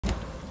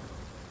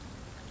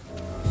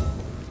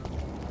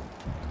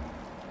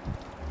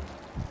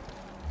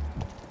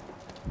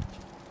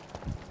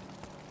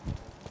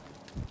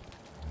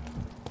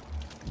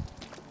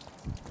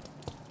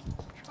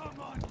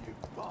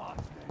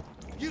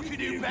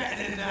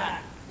better than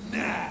that.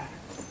 Nah.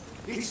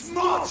 It's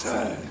my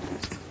turn.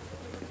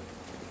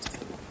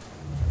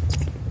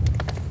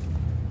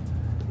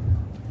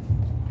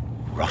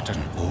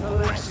 Rotten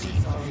autocracy.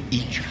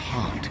 Each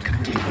heart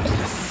contains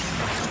the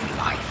secret of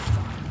life.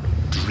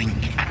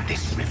 Drink at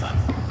this river.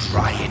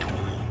 Try it all.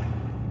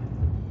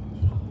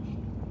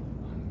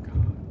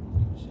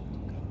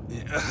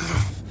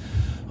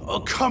 Oh,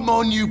 come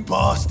on, you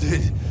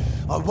bastard.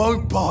 I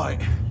won't bite.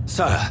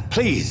 Sir,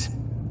 please.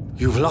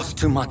 You've lost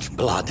too much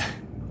blood.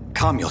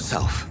 Calm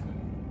yourself.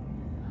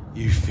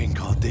 You think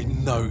I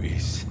didn't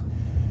notice?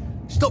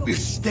 Stop your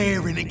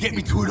staring and get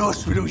me to an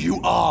hospital, you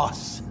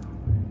arse!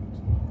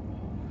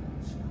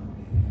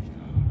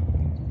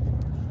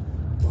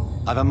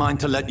 I've a mind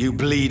to let you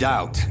bleed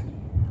out.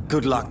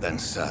 Good luck then,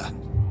 sir.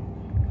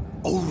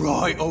 All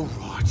right,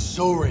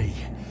 sorry.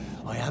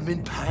 I am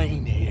in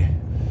pain here.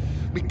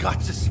 Me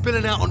guts are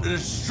spilling out onto the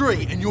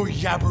street and you're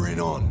yabbering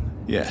on.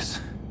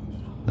 Yes.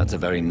 That's a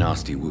very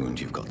nasty wound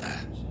you've got there.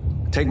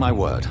 Take my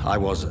word, I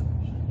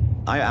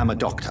am a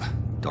doctor.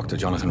 Dr.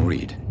 Jonathan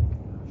Reed.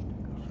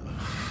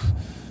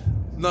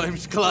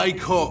 Name's Clay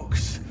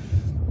Cox.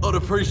 I'd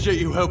appreciate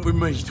you helping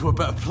me to a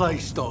better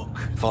place, Doc.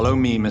 Follow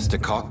me,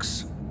 Mr.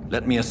 Cox.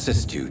 Let me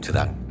assist you to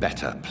that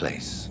better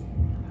place.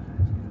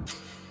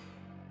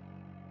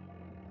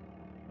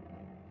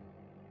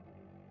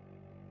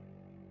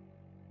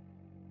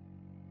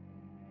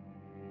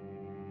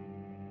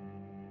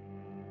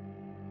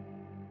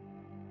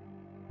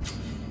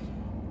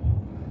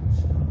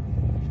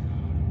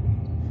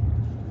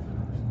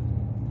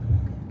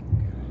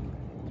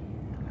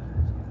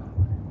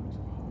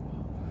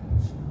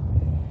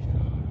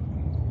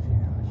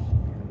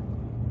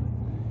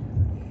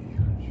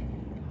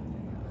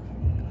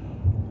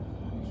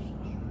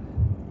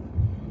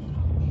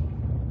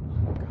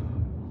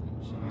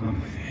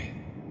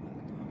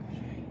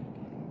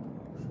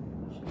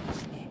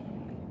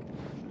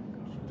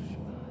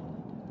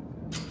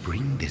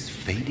 Bring this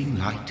fading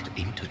light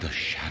into the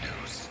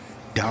shadows.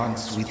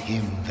 Dance with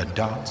him the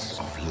dance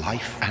of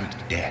life and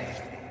death.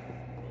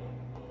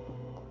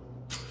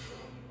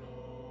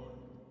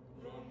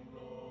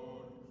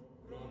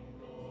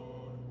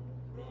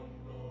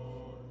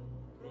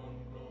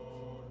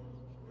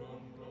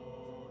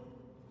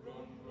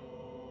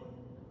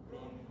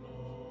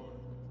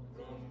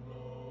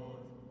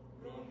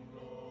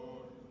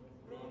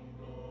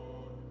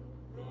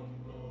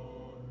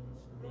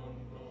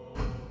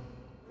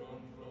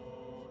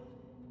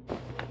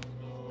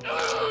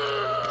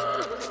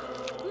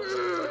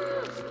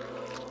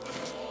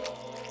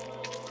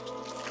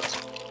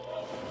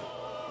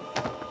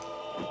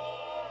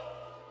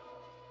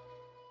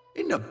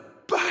 In the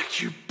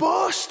back, you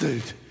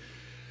bastard!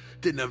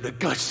 Didn't have the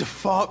guts to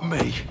fight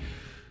me.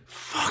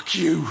 Fuck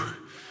you.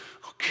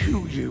 I'll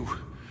kill you.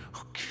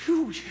 I'll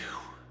kill you.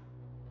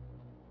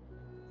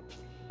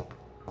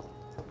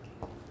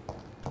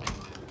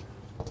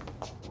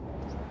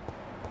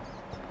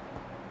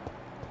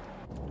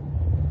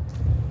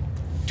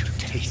 To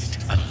taste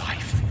a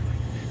life,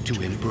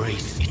 to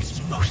embrace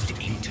its most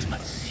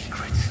intimate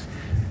secrets.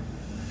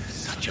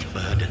 Such a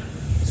burden,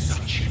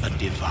 such a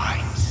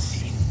divine sin.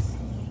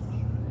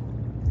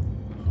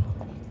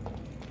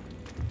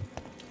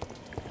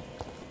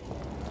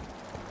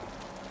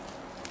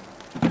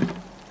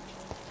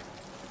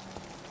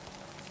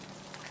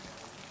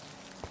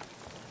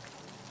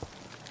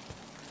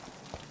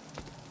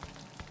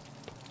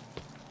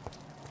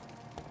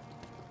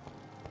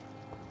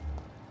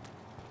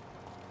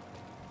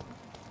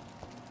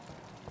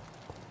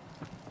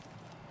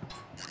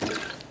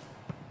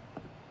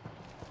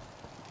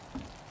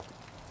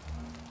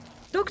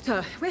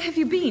 Doctor, where have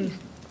you been?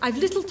 I've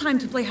little time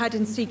to play hide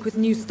and seek with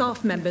new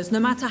staff members, no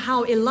matter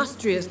how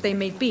illustrious they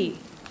may be.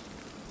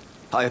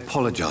 I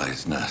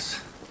apologize,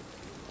 nurse.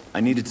 I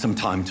needed some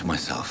time to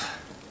myself.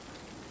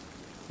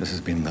 This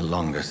has been the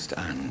longest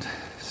and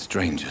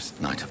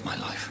strangest night of my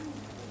life.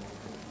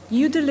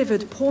 You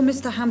delivered poor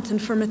Mr. Hampton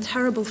from a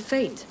terrible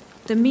fate.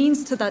 The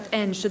means to that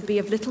end should be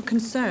of little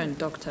concern,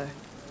 Doctor.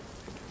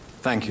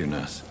 Thank you,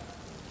 nurse.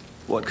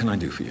 What can I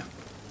do for you?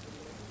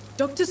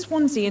 Dr.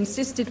 Swansea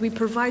insisted we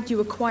provide you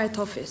a quiet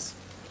office.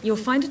 You'll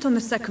find it on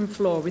the second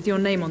floor with your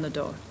name on the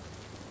door.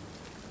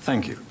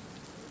 Thank you.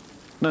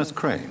 Nurse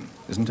Crane,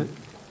 isn't it?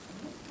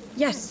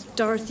 Yes,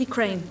 Dorothy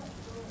Crane.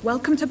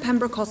 Welcome to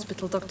Pembroke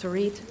Hospital, Dr.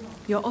 Reed.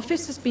 Your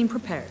office has been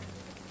prepared.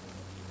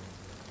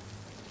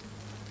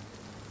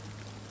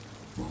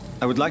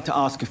 I would like to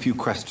ask a few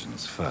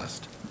questions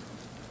first.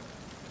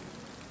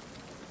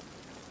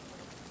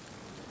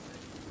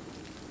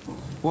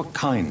 What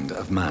kind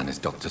of man is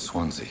Dr.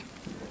 Swansea?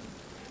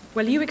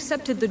 Well, you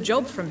accepted the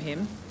job from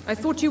him. I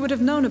thought you would have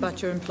known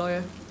about your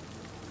employer.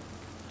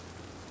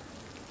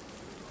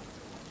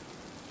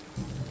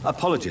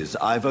 Apologies,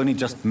 I've only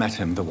just met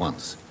him the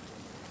once.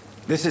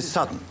 This is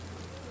sudden.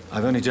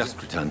 I've only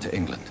just returned to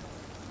England.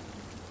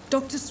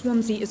 Dr.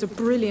 Swansea is a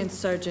brilliant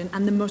surgeon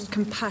and the most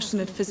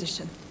compassionate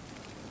physician.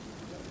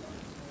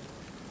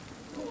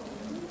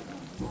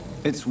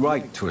 It's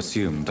right to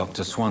assume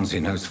Dr.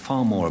 Swansea knows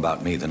far more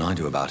about me than I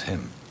do about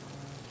him.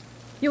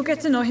 You'll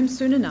get to know him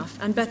soon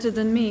enough, and better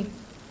than me.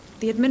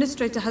 The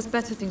administrator has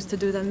better things to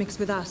do than mix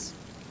with us.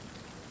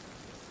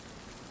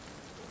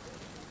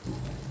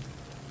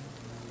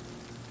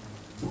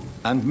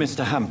 And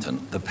Mr.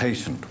 Hampton, the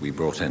patient we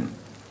brought in.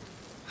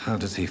 How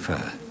does he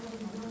fare?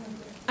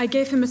 I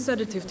gave him a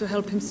sedative to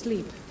help him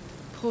sleep.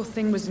 Poor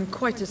thing was in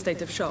quite a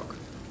state of shock.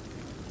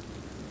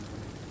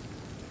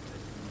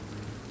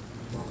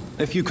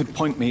 If you could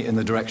point me in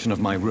the direction of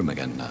my room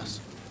again, nurse.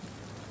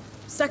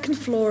 Second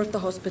floor of the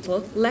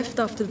hospital, left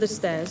after the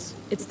stairs.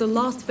 It's the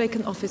last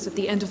vacant office at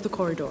the end of the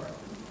corridor.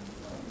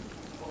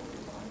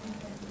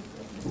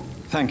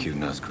 Thank you,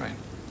 Nurse Crane.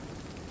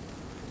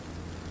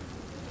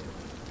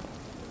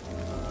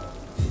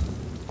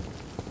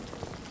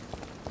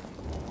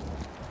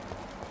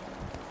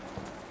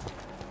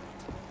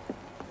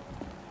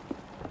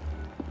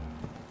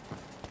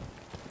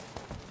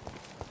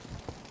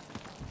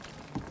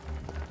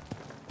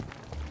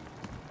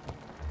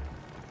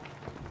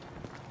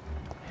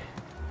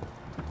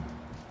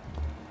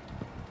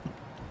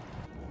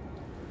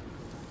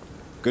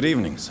 Good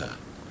evening, sir.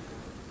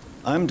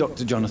 I'm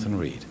Dr. Jonathan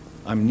Reed.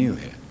 I'm new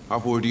here.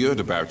 I've already heard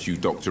about you,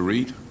 Dr.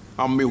 Reed.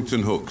 I'm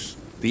Milton Hooks,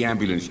 the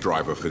ambulance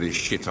driver for this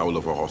shithole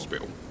of a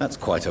hospital. That's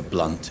quite a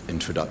blunt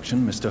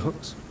introduction, Mr.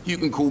 Hooks. You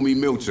can call me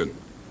Milton.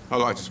 I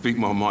like to speak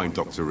my mind,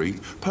 Dr. Reed.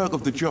 Perk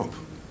of the job.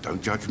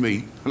 Don't judge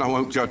me, and I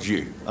won't judge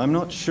you. I'm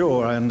not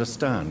sure I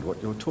understand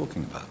what you're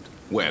talking about.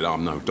 Well,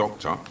 I'm no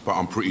doctor, but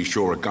I'm pretty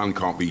sure a gun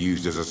can't be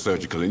used as a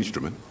surgical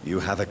instrument.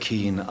 You have a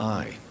keen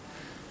eye.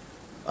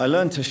 I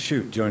learned to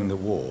shoot during the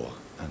war,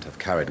 and have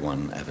carried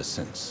one ever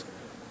since.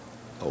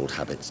 Old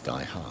habits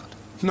die hard.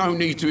 No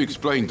need to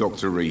explain,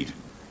 Dr. Reed.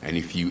 And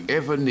if you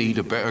ever need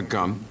a better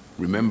gun,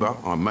 remember,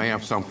 I may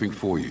have something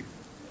for you.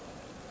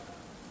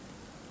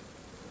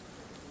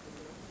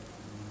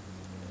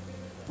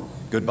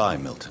 Goodbye,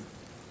 Milton.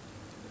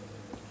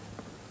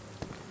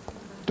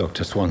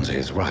 Dr. Swansea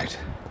is right.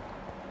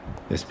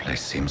 This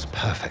place seems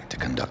perfect to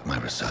conduct my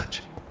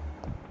research.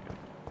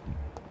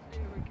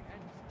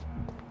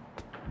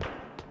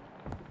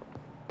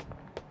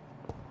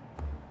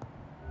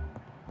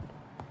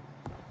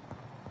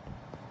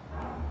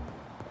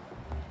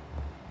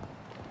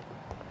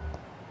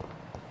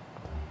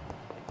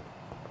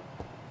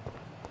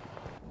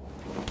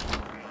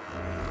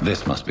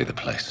 This must be the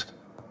place.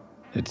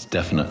 It's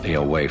definitely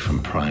away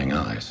from prying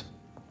eyes.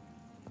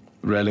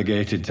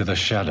 Relegated to the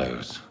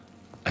shadows.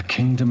 A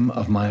kingdom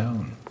of my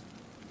own.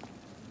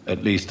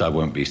 At least I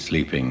won't be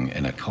sleeping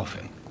in a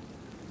coffin.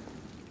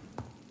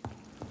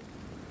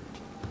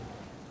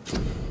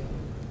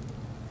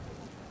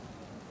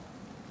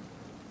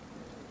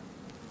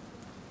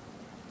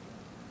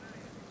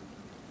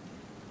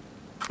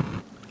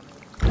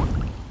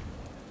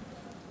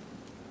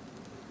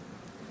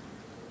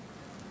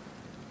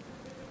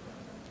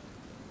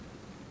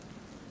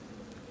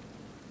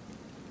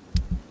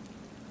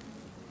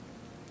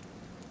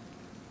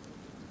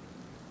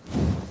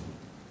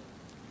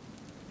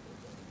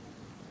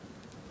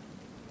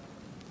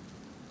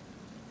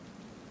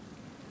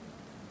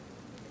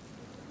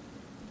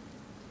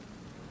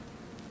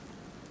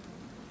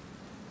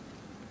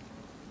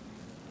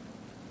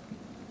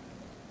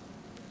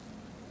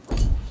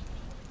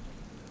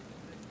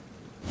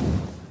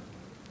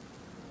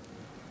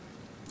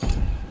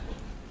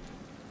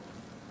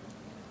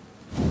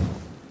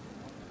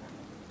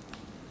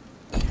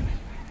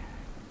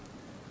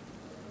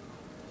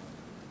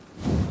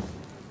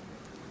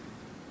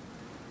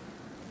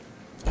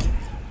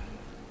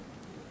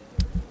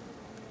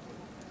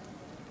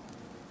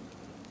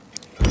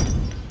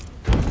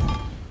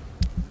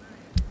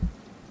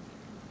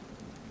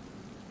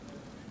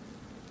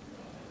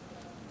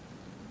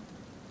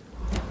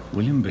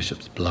 William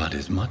Bishop's blood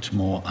is much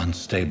more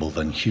unstable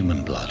than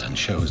human blood and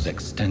shows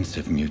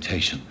extensive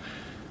mutation.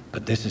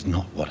 But this is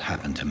not what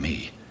happened to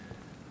me.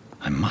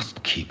 I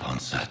must keep on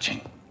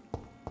searching.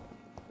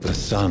 The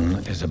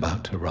sun is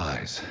about to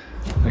rise.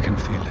 I can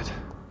feel it.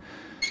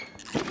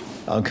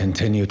 I'll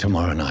continue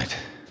tomorrow night.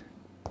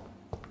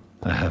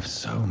 I have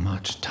so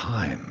much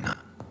time now.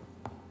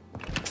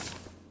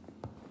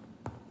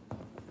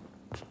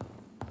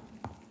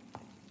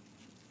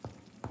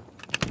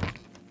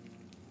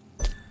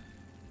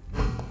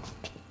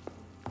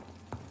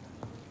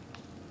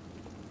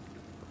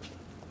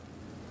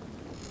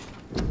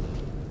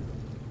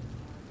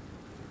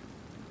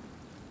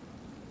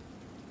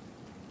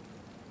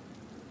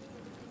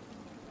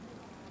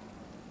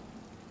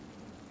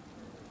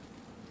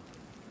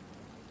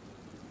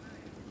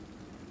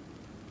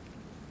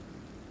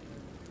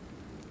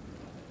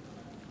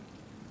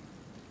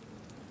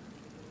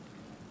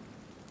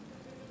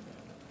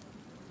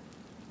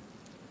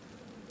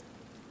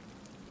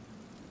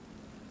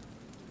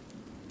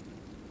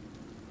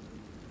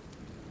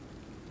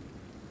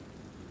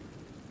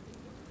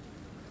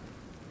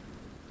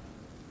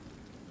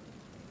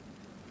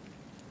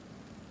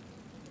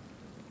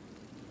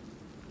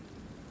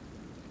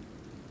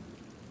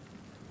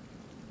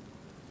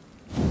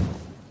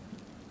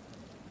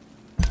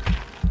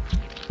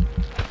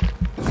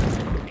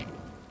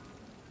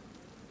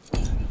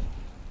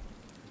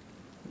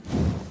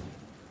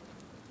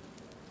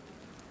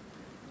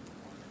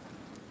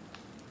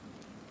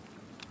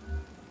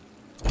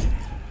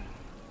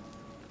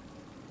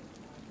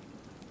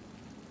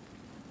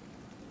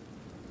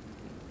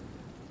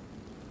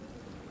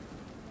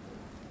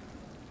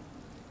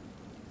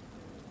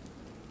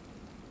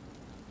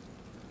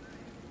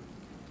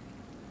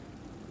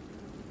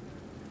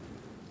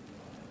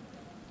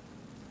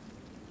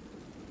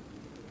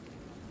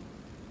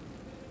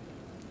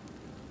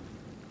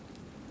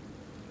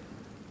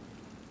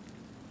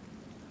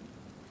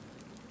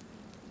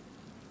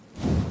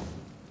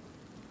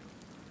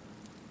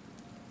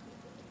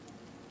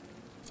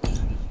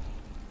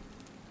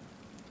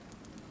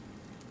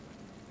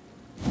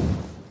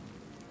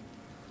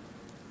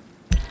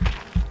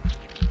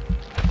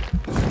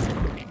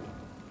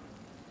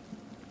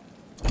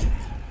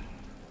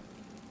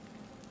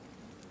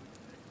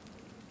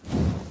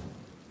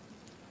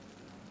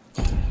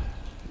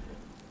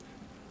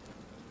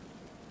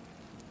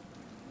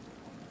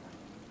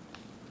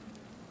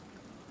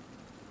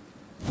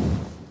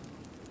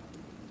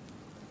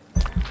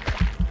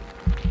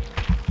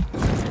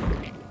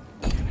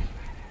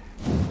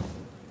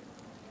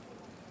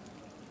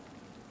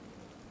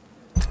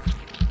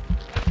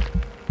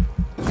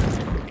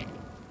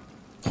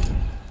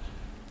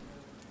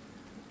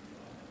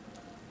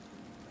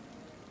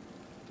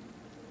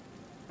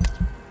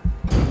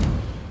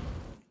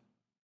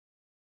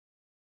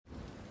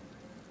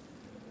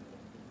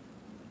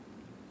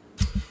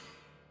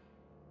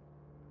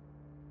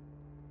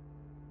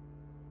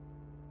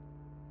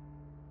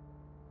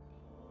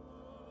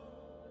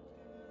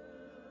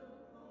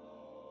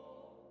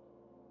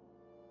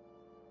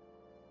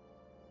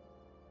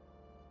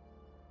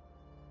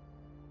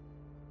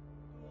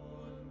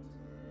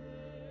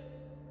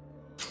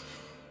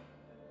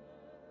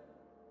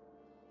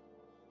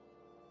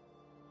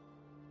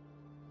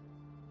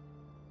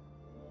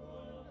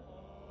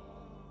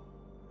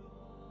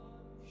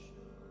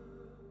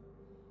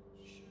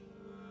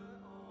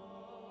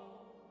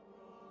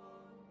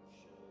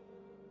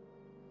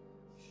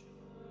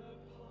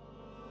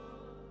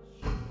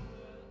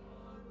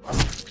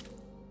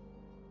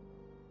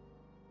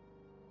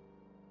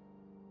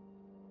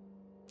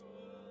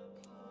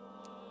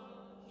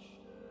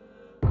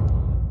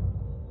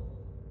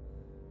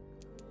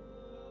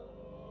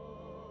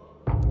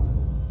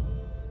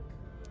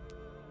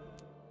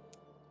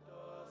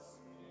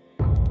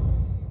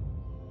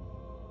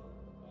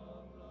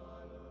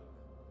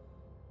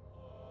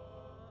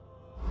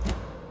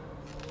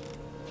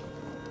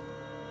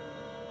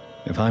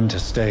 If I'm to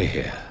stay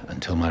here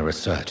until my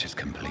research is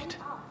complete,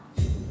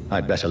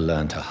 I'd better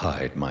learn to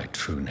hide my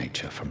true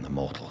nature from the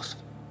mortals.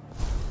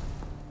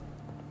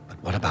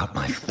 But what about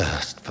my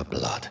thirst for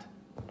blood?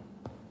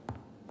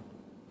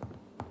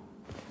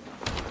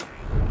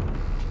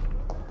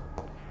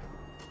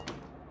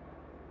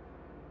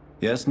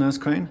 Yes, Nurse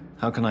Crane?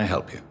 How can I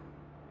help you?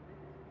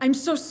 I'm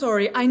so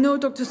sorry. I know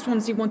Dr.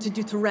 Swansea wanted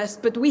you to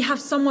rest, but we have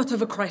somewhat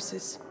of a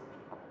crisis.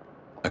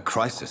 A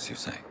crisis, you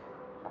say?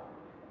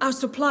 Our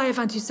supply of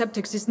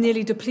antiseptics is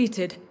nearly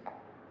depleted.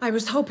 I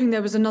was hoping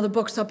there was another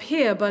box up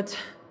here, but...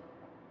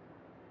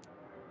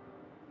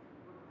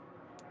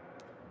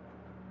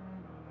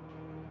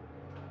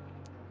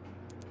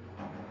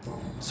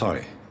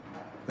 Sorry.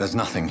 There's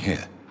nothing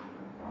here.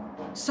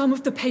 Some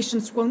of the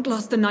patients won't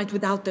last the night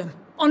without them.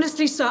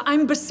 Honestly, sir,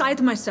 I'm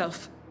beside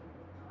myself.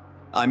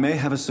 I may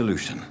have a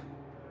solution.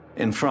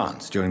 In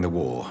France, during the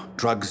war,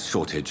 drugs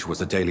shortage was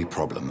a daily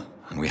problem,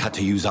 and we had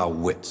to use our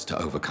wits to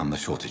overcome the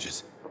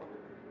shortages.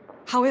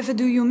 However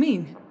do you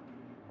mean?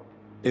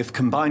 If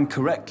combined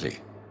correctly,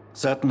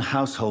 certain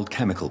household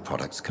chemical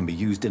products can be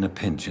used in a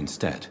pinch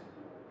instead.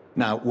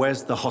 Now,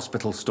 where's the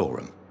hospital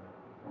storeroom?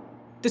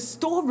 The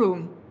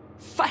storeroom?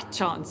 Fat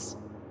chance.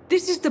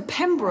 This is the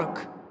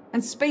Pembroke,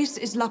 and space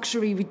is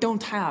luxury we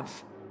don't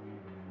have.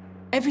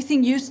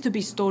 Everything used to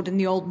be stored in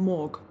the old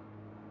morgue.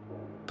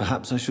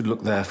 Perhaps I should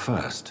look there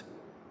first.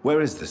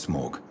 Where is this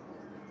morgue?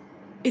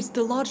 It's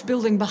the large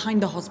building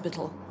behind the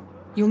hospital.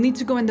 You'll need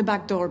to go in the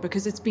back door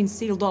because it's been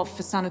sealed off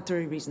for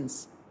sanitary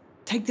reasons.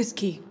 Take this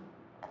key.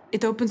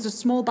 It opens a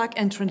small back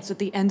entrance at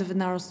the end of a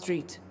narrow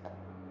street.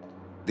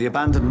 The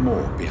abandoned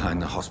morgue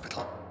behind the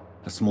hospital.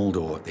 A small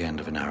door at the end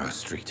of a narrow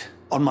street.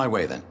 On my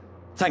way then.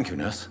 Thank you,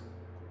 nurse.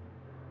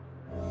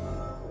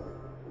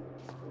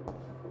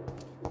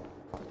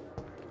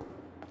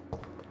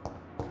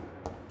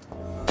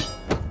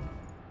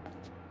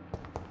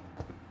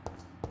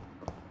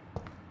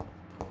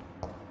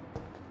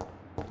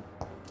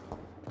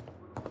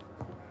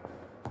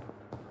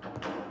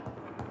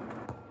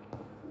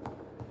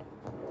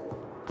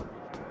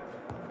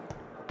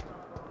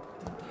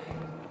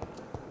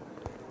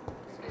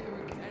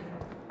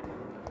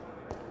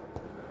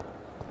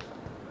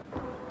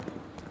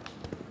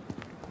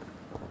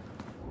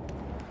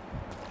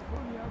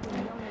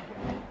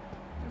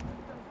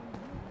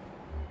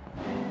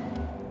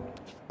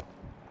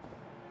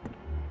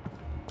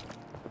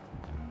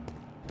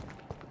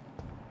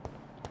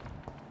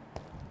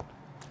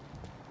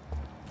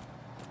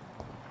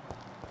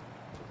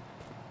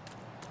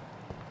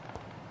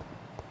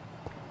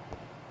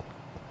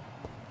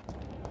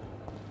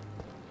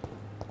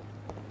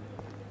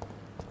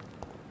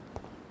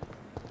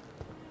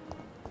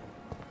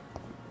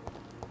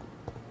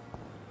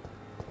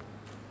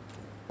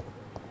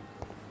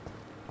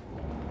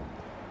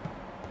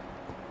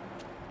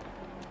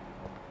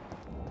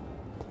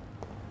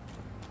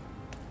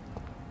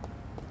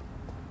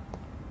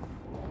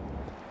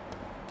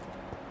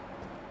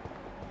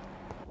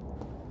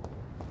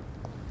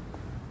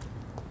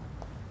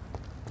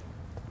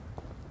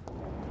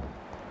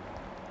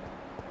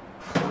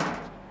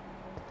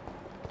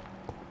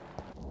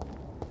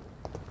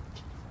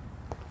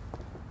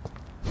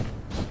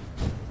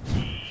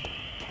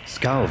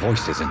 Scowl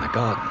voices in the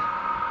garden.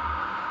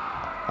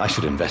 I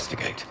should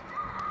investigate.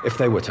 If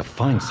they were to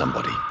find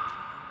somebody...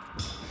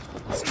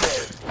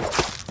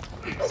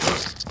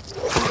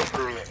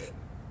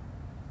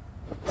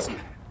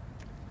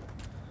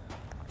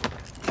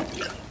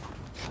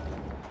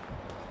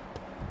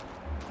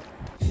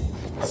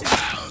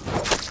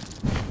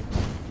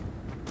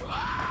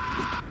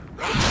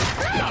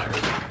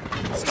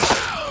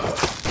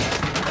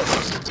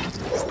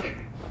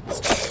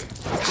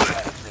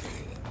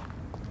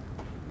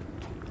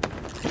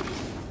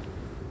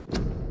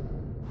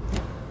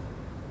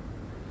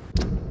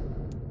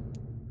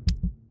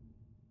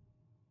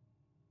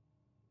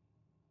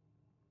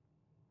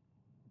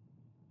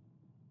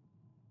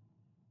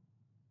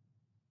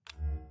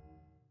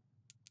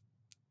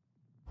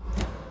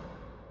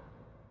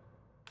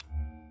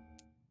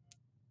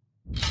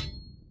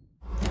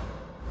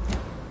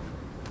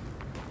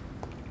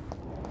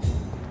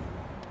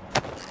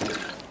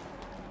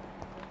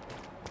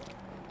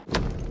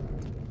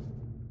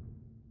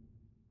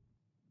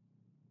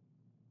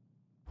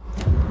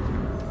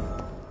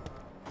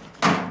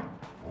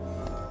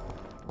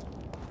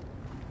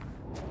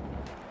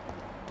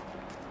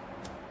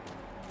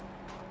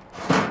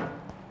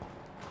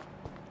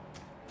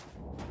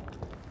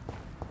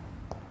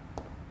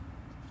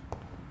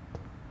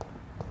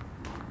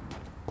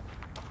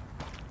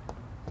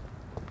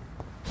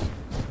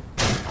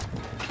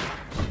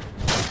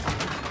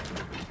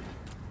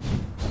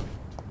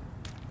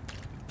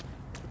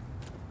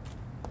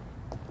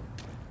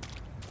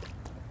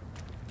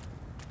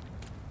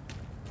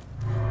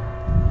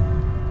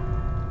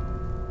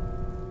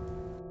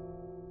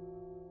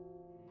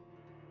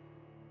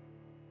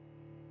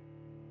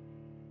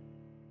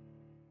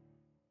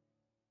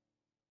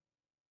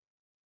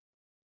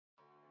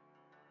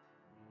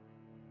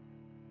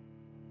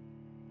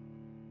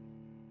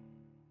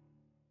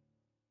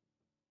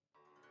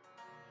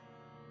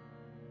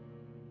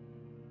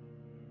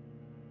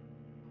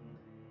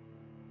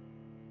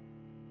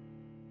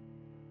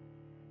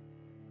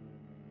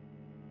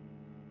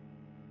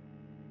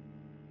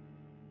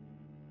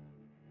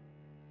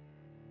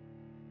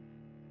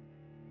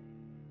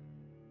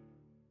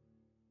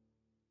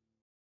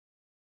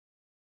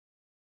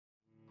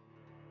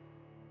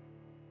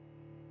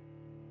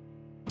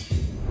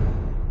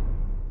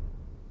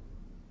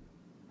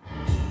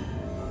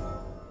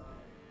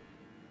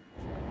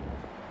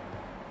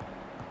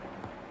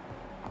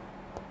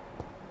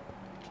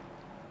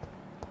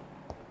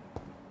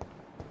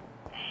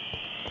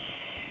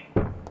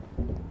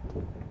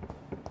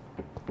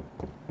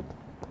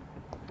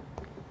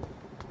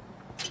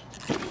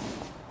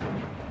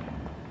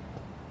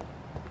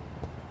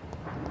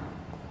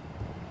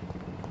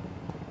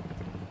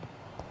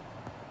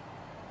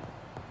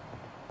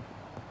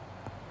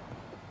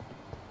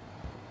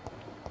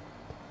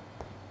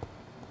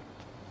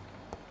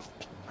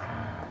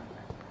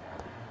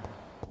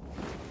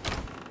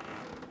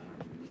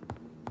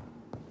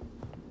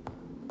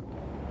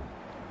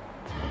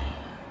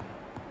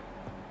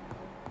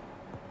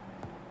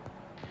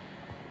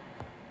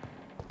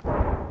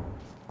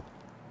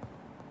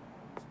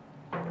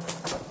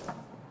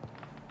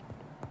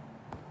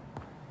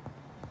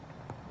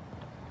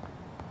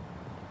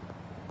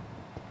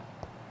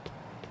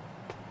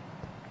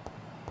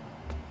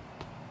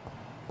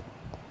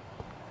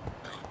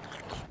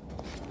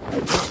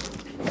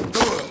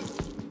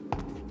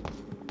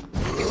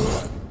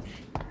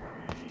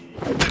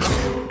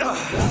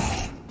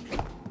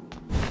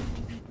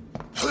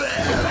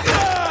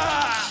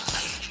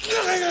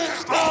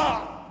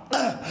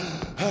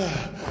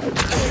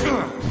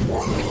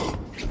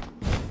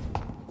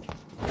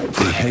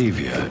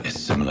 behavior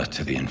is similar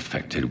to the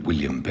infected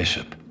William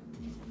Bishop.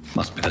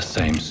 Must be the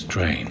same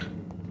strain.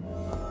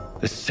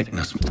 This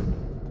sickness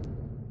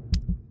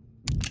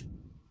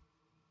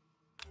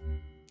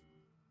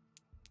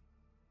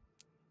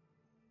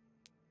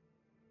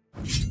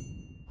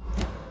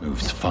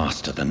moves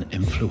faster than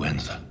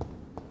influenza.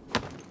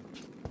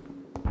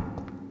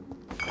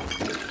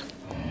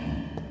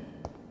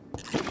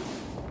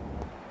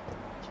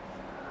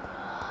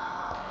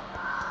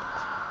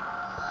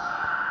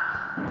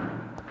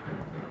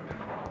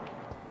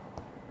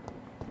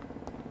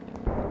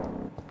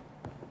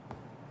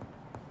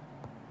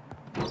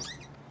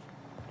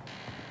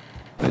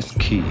 This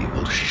key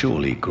will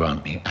surely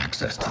grant me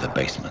access to the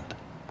basement.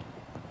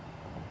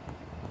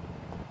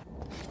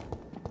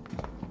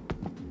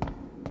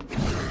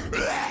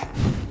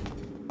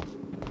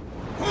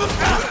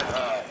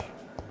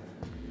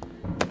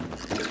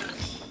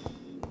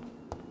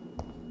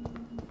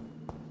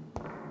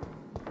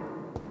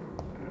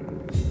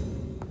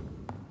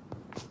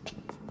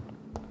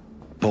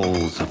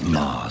 Balls of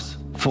Mars,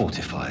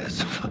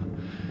 fortifiers.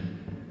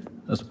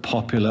 As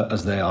popular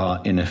as they are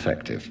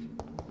ineffective.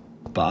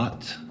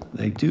 But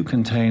they do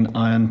contain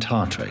iron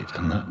tartrate,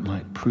 and that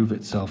might prove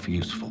itself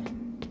useful.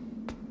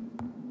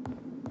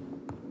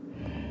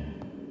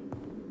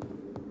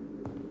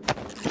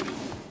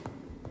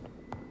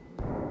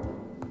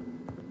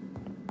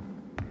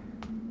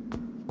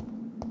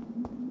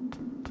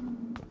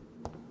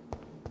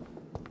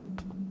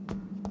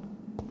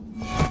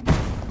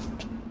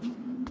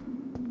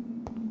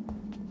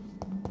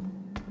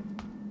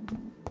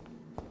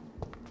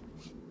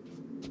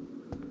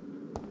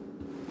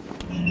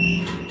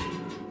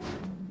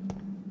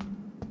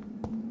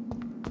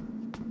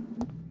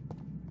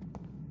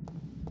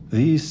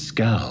 These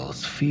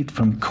scowls feed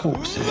from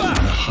corpses and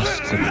the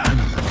husks of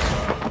animals.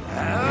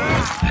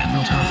 They're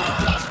not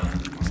after blood.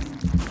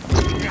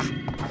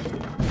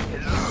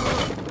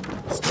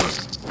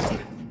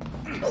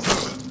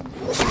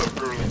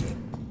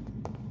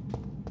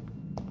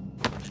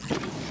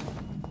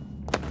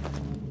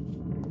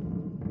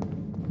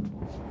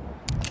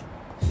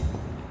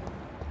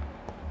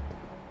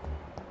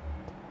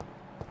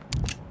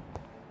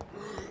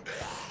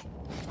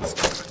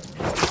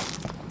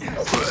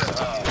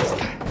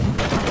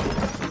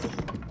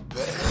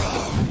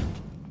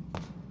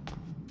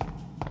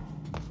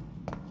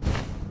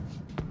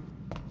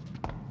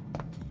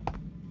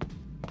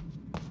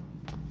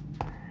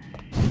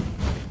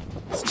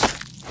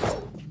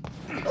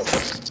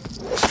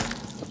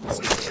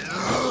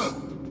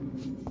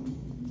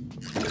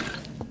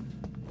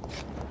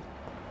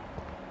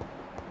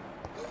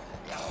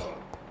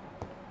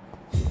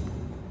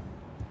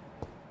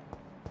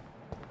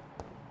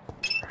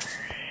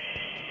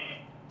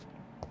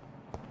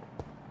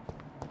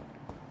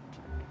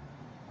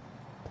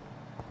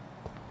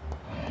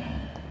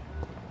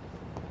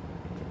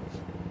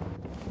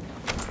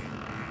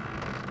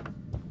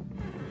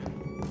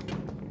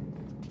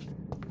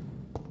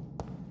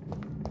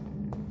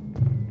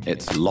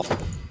 It's locked.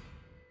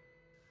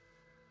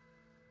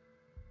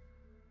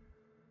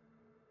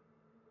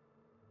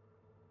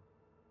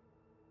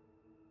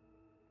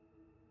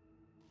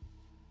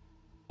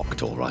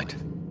 Locked, all right.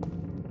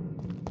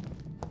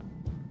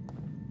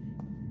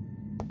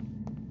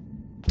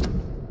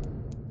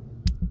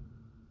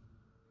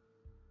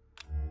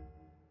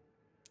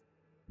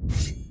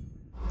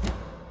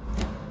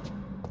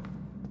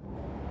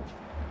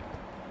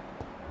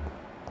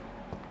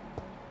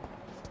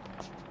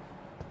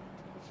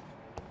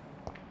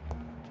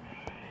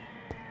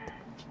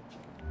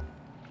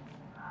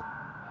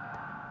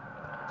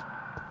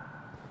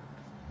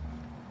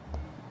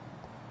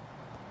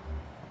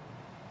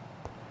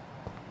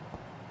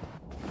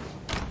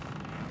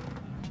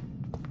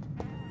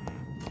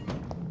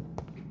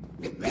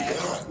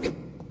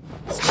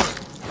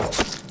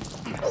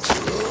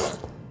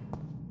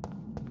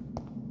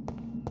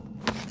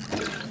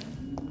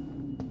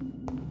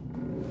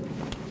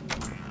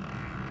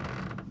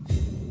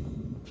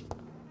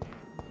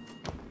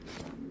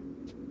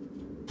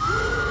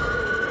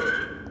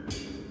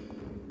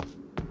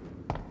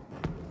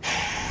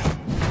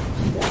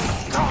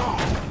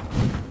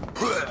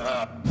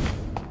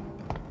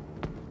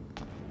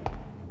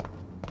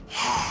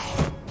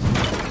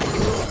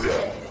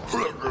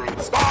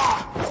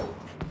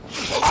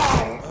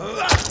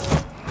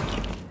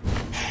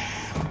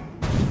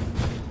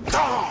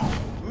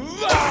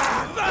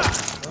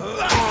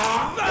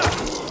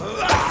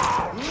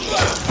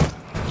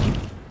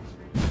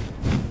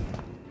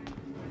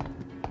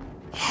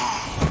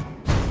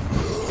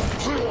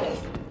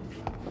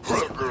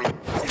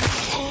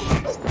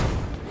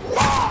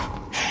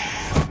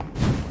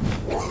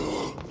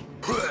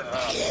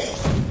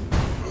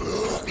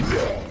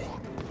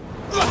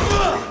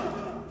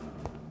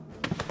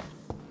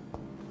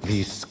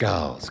 These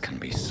scowls can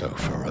be so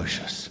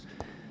ferocious.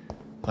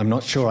 I'm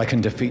not sure I can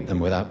defeat them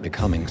without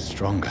becoming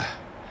stronger.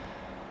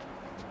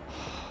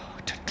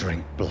 To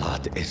drink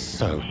blood is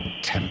so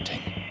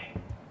tempting.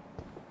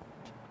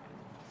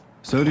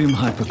 Sodium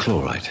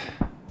hypochlorite.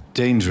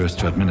 Dangerous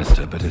to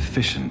administer, but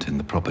efficient in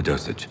the proper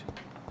dosage.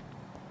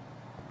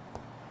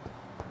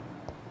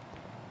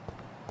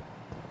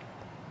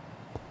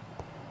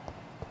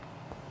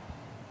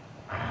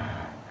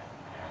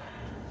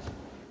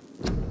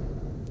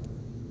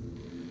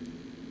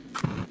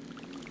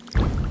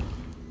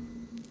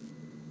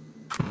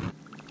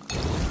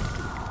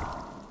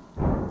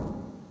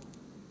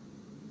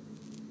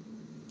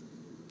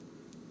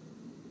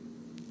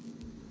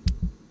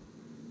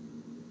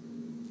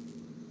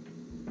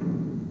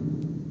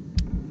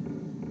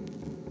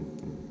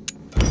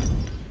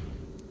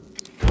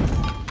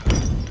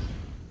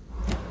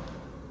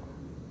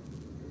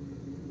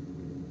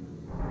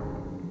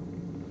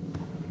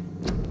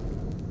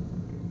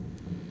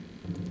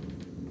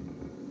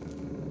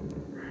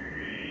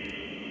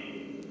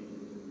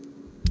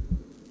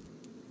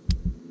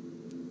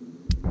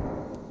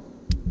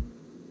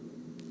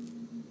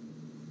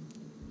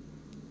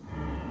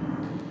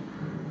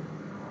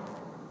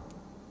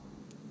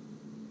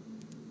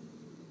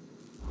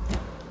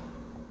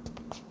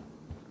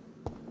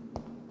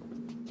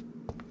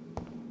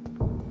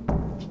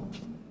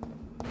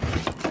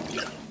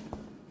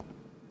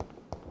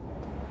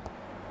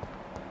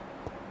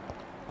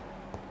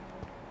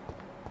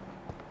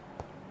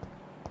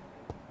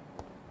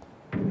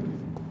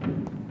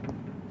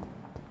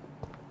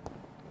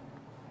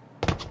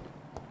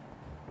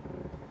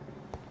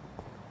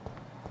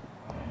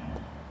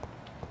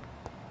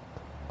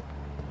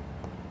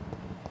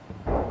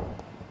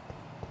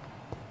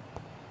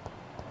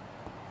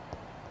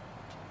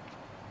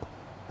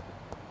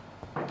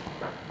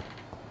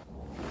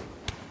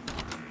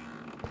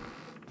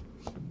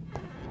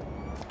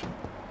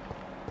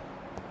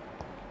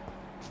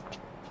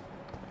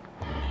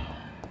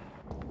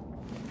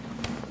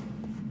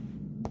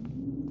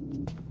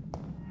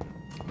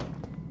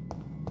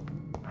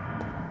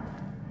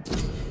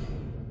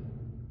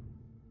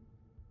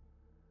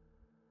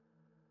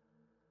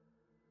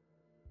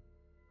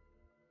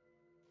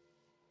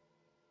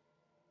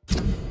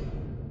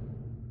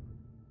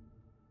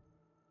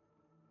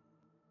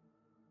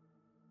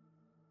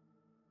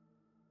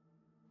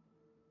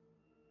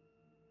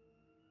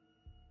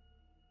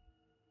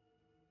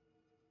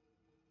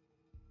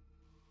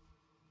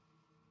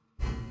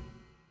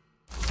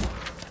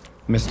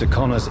 Mr.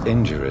 Connor's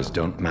injuries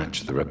don't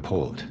match the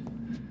report.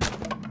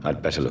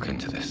 I'd better look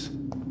into this.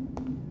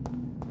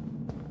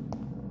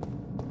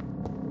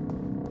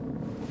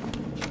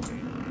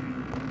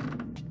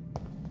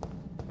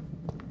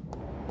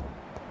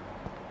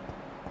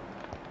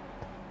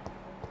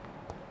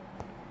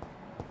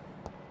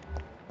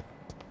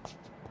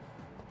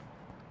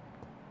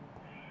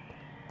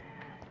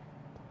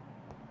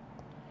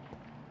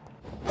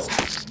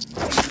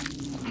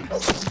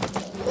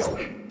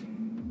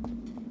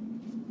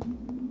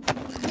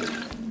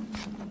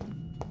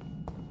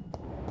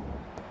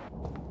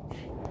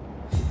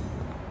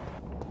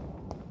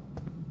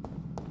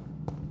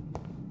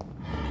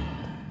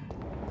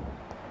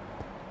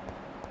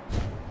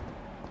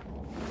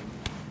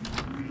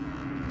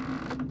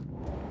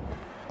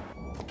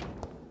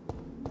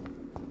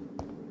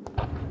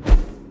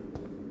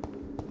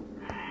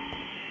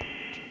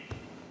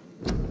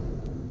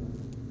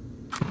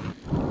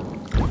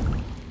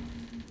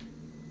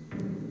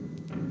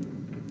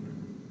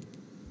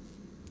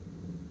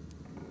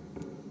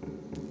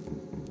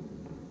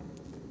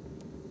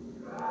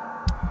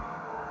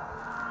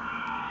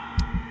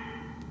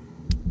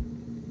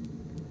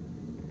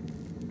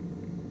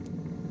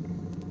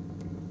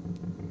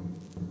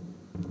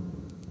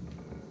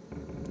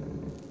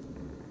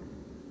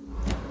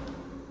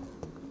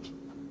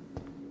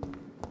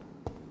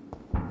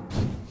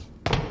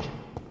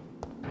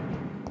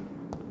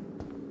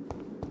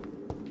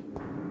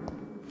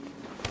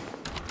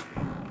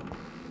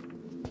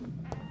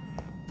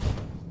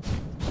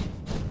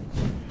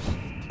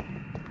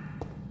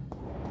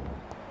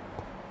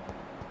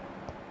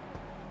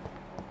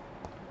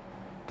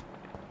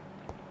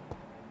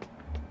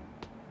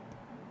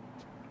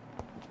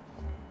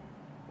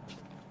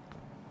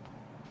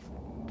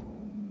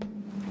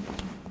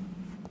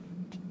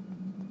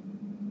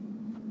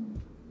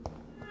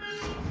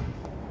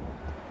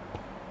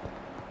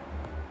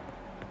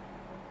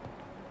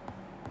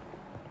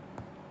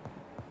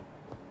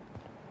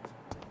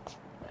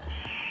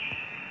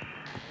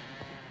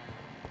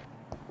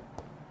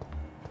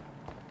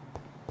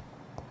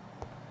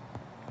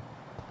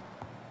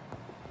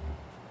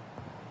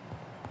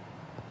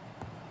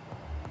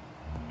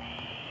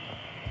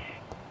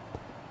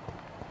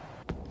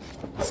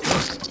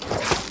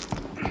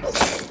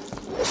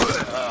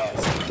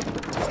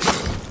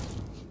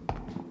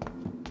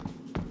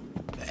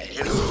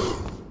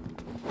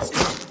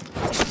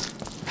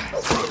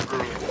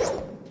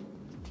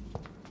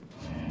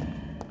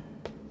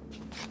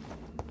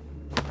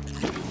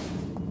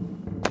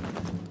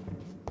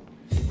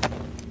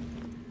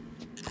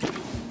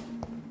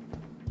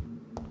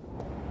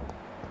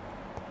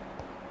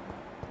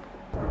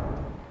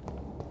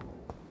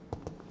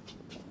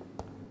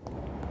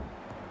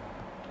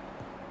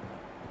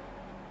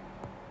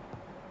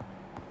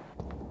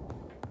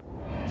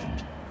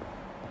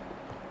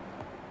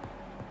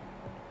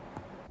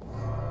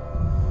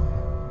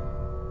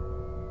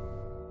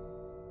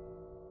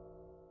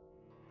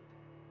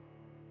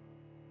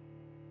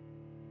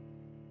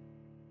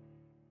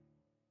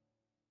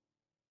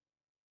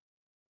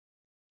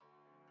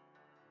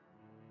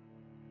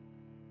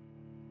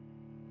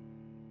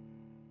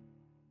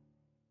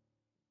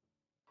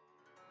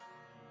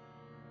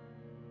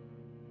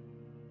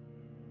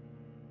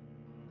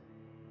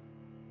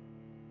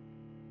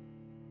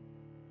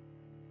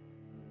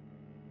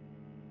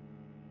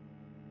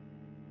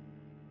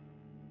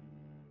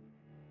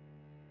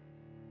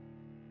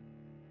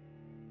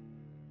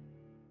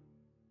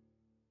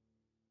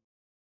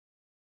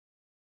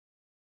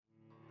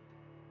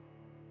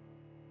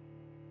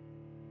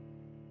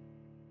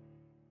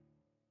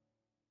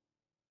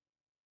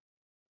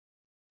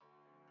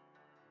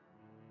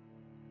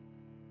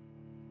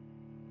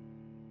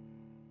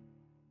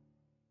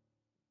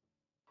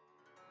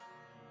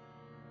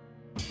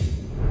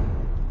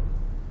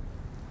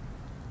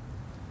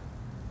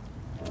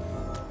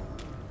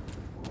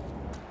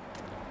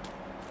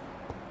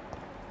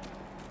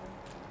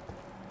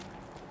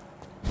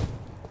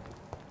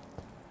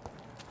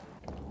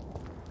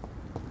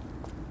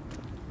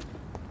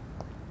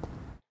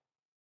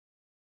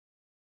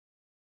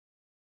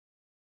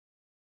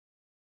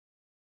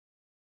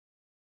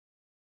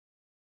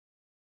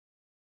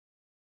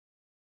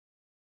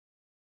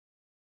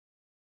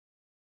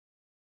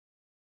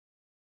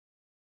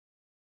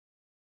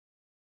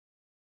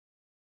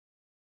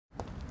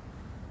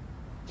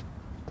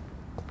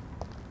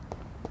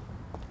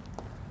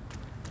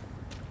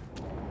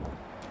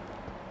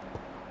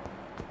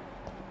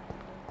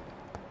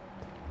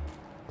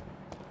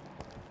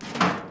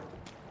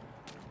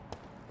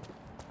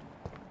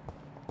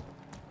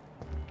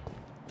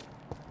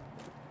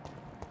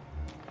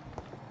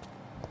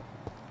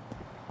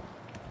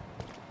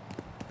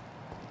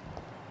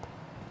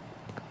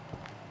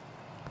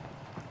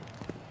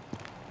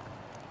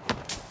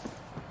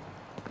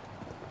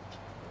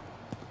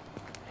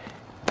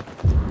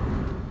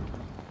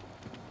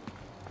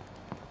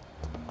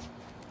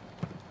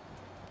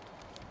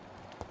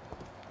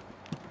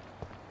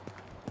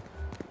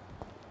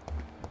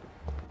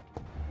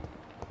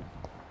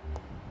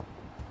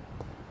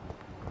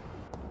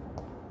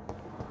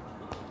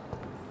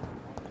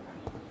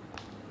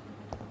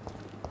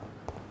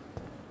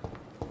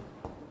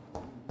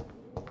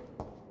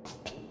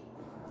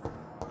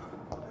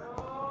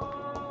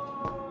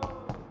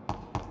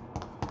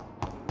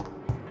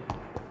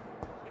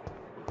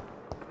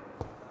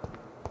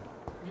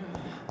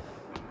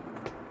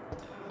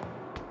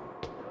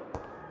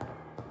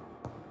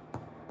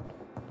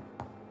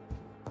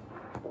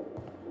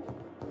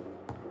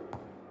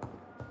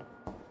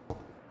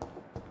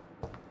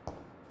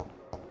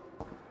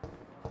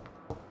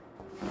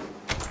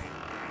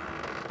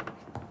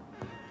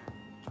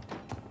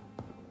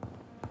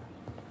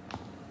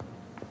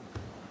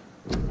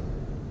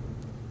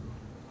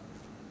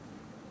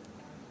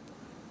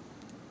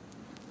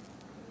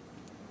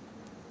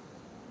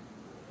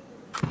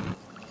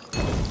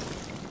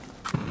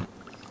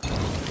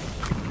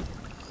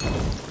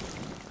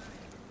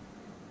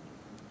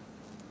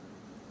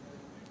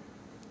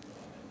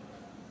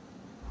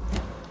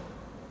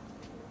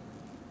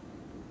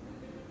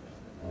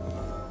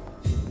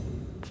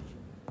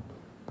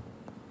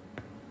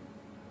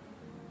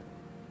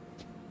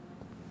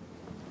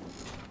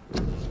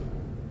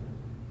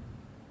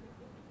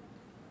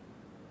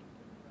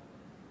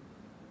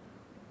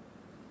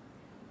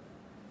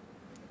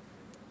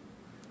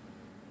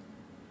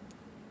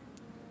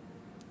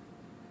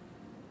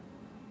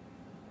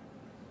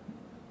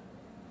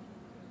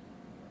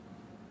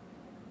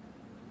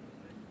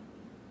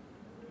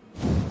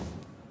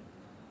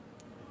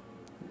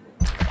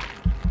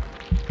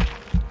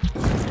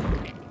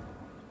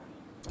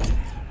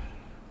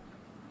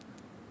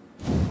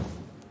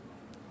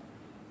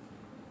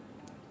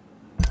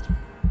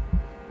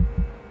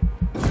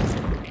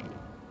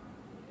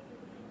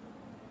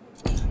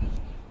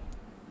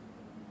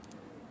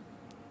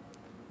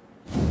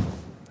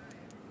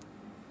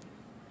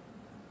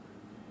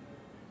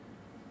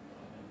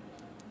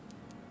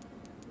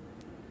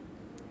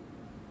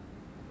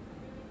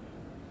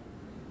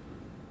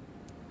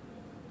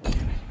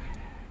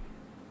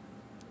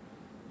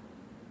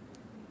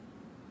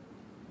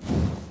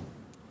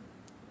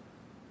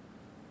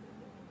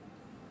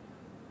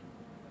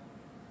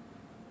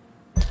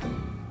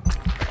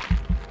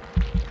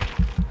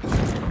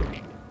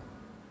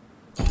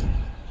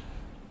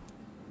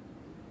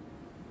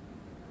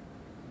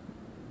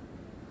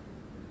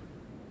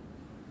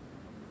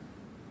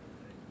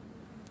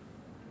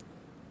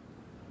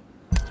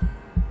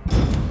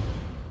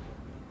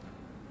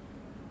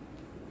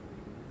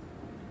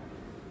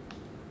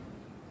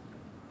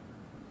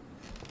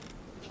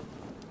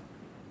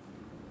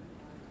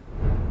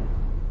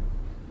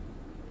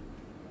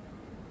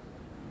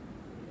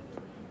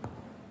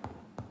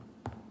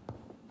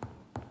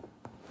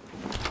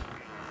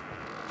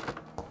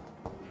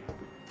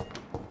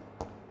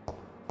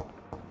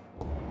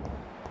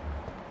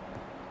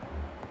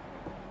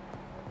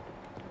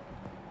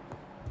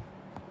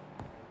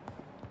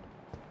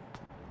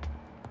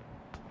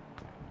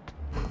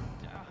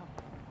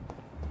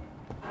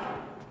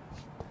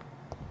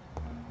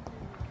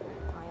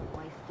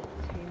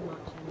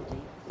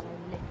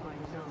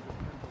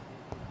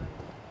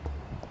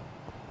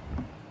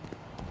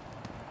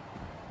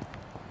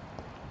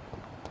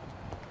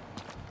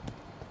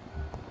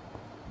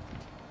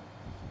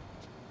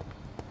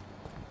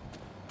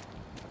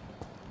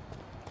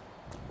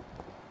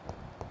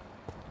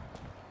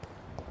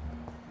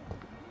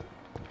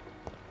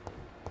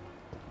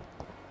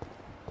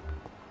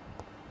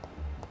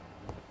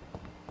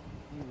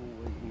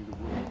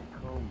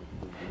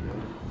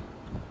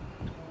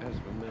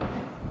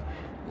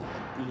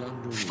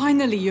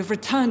 Finally, you've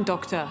returned,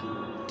 Doctor.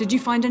 Did you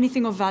find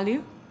anything of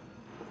value?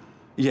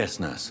 Yes,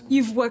 nurse.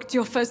 You've worked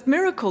your first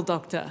miracle,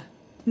 Doctor.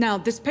 Now,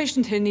 this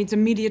patient here needs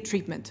immediate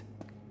treatment.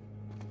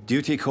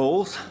 Duty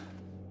calls.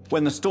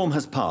 When the storm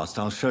has passed,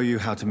 I'll show you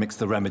how to mix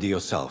the remedy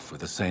yourself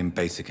with the same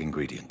basic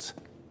ingredients.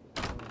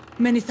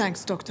 Many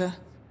thanks, Doctor.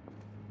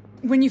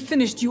 When you've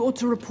finished, you ought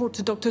to report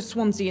to Dr.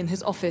 Swansea in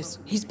his office.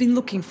 He's been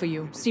looking for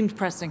you. Seemed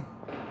pressing.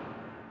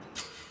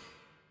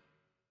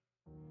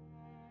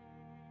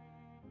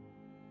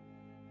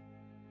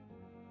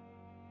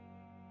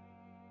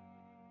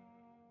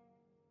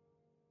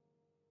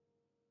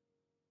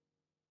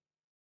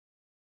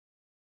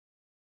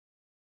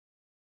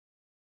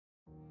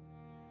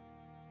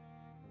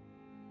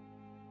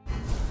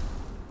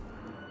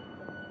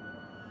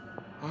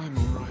 I'm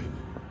all right.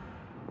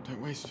 Don't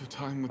waste your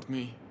time with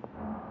me.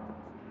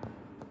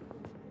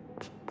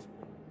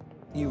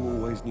 You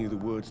always knew the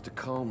words to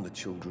calm the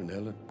children,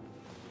 Helen.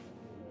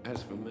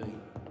 As for me...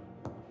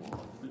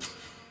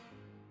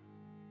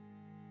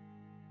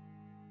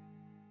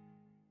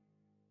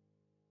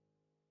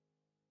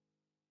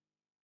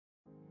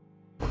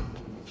 A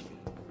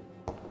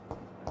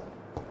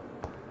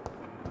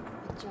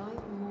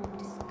giant morgue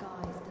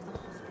disguised as a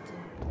hospital.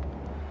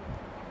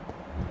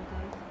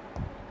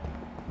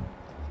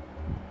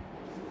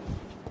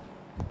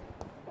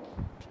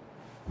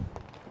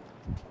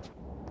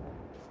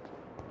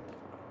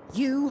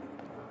 You?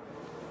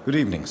 Good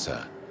evening,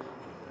 sir.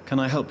 Can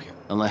I help you?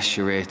 Unless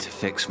you're here to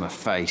fix my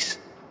face.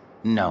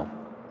 No.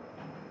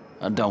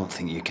 I don't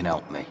think you can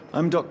help me.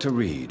 I'm Dr.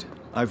 Reed.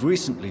 I've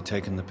recently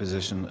taken the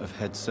position of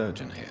head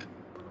surgeon here.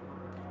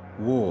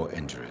 War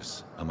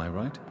injuries, am I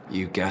right?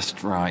 You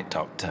guessed right,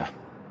 Doctor.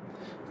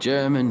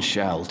 German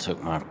shell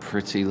took my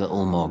pretty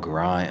little mug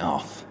right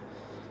off.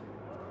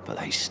 But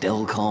they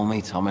still call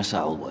me Thomas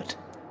Elwood.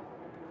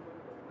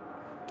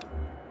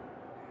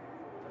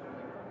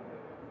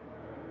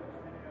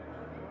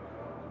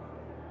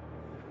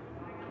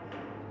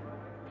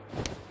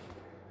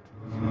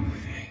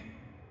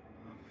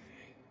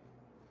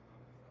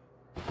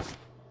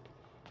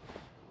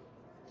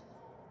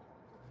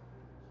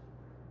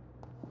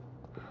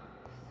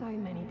 So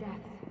many deaths.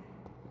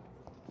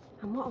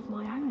 And what of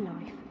my own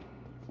life?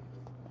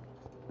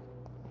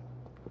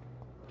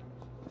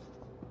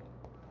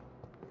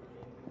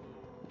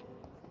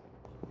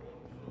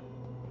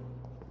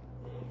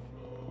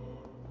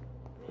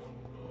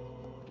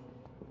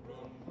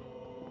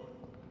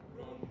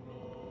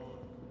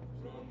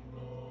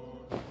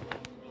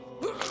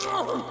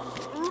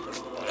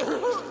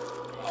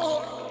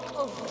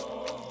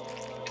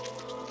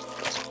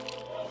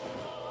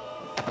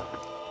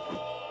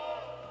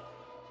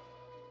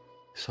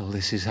 So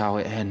this is how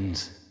it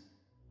ends.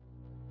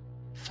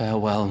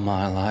 Farewell,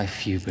 my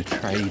life, you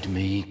betrayed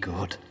me,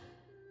 good.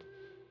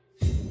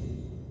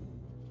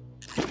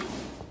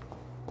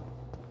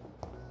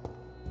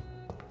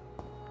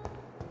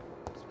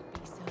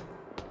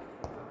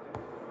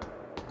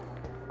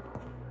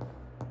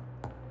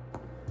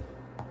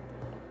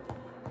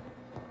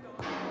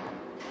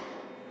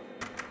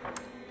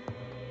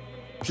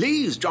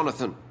 Please,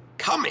 Jonathan,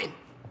 come in.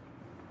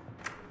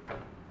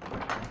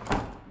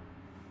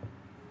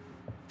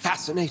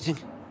 Fascinating,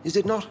 is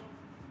it not?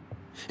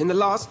 In the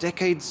last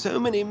decade, so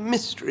many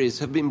mysteries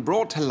have been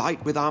brought to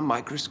light with our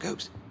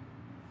microscopes.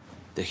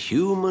 The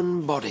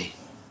human body,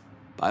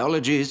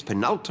 biology's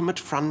penultimate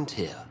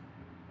frontier.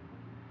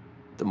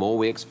 The more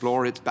we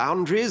explore its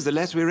boundaries, the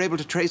less we're able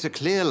to trace a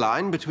clear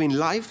line between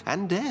life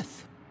and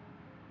death.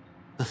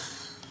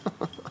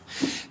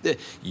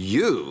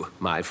 You,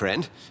 my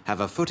friend,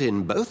 have a foot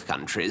in both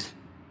countries.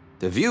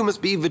 The view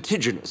must be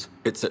vertiginous.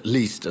 It's at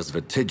least as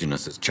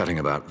vertiginous as chatting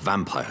about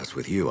vampires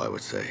with you, I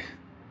would say.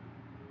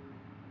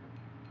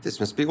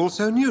 This must be all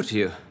so new to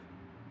you.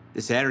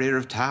 This area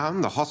of town,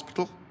 the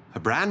hospital,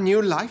 a brand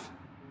new life.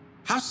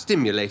 How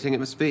stimulating it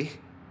must be.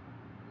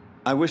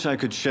 I wish I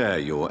could share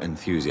your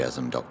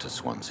enthusiasm, Dr.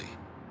 Swansea.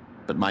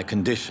 But my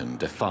condition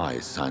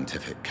defies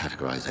scientific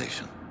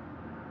categorization.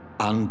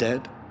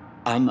 Undead?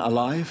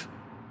 Unalive?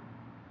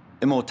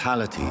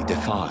 Immortality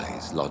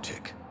defies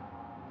logic.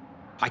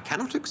 I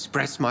cannot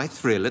express my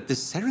thrill at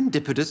this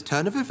serendipitous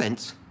turn of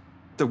events.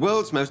 The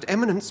world's most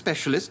eminent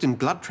specialist in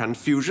blood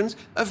transfusions,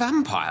 a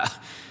vampire.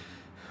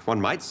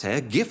 One might say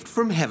a gift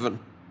from heaven.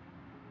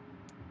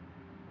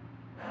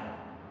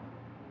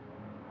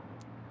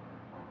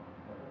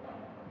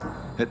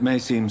 It may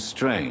seem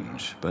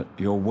strange, but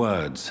your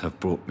words have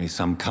brought me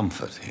some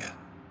comfort here.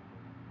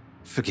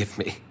 Forgive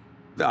me.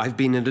 I've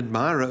been an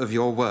admirer of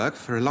your work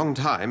for a long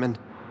time, and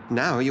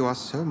now you are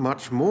so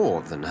much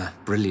more than a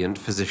brilliant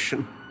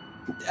physician.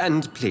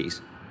 And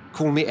please,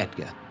 call me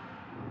Edgar.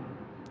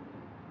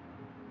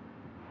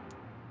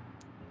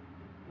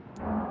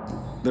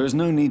 There is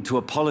no need to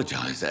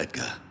apologize,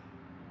 Edgar.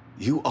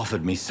 You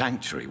offered me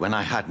sanctuary when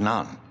I had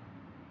none.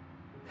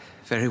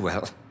 Very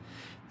well.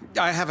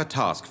 I have a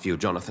task for you,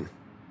 Jonathan.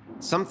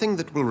 Something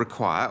that will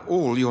require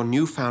all your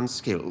newfound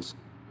skills.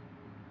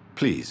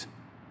 Please,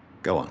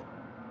 go on.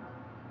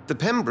 The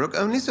Pembroke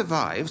only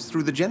survives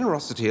through the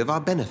generosity of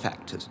our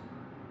benefactors.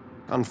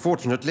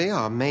 Unfortunately,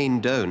 our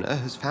main donor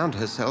has found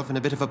herself in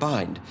a bit of a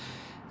bind.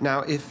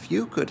 Now, if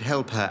you could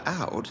help her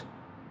out...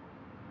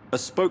 A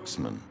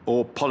spokesman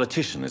or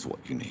politician is what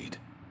you need.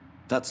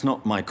 That's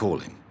not my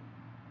calling.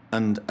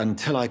 And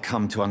until I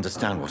come to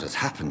understand what has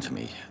happened to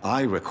me,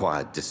 I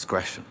require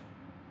discretion.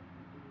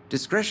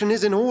 Discretion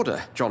is in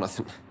order,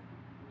 Jonathan.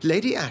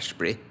 Lady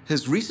Ashbury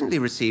has recently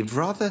received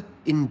rather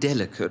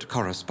indelicate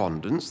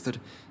correspondence that,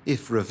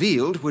 if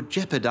revealed, would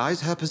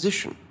jeopardize her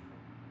position.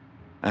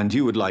 And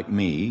you would like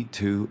me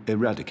to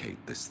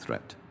eradicate this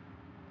threat?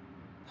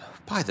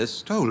 By the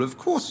stole, of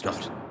course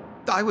not.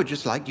 I would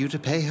just like you to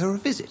pay her a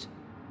visit.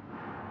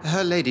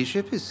 Her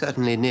ladyship is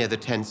certainly near the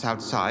tents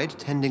outside,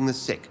 tending the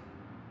sick.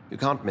 You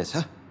can't miss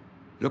her.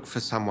 Look for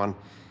someone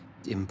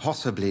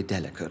impossibly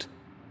delicate.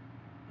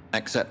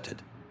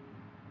 Accepted.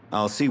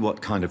 I'll see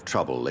what kind of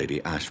trouble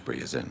Lady Ashbury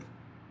is in.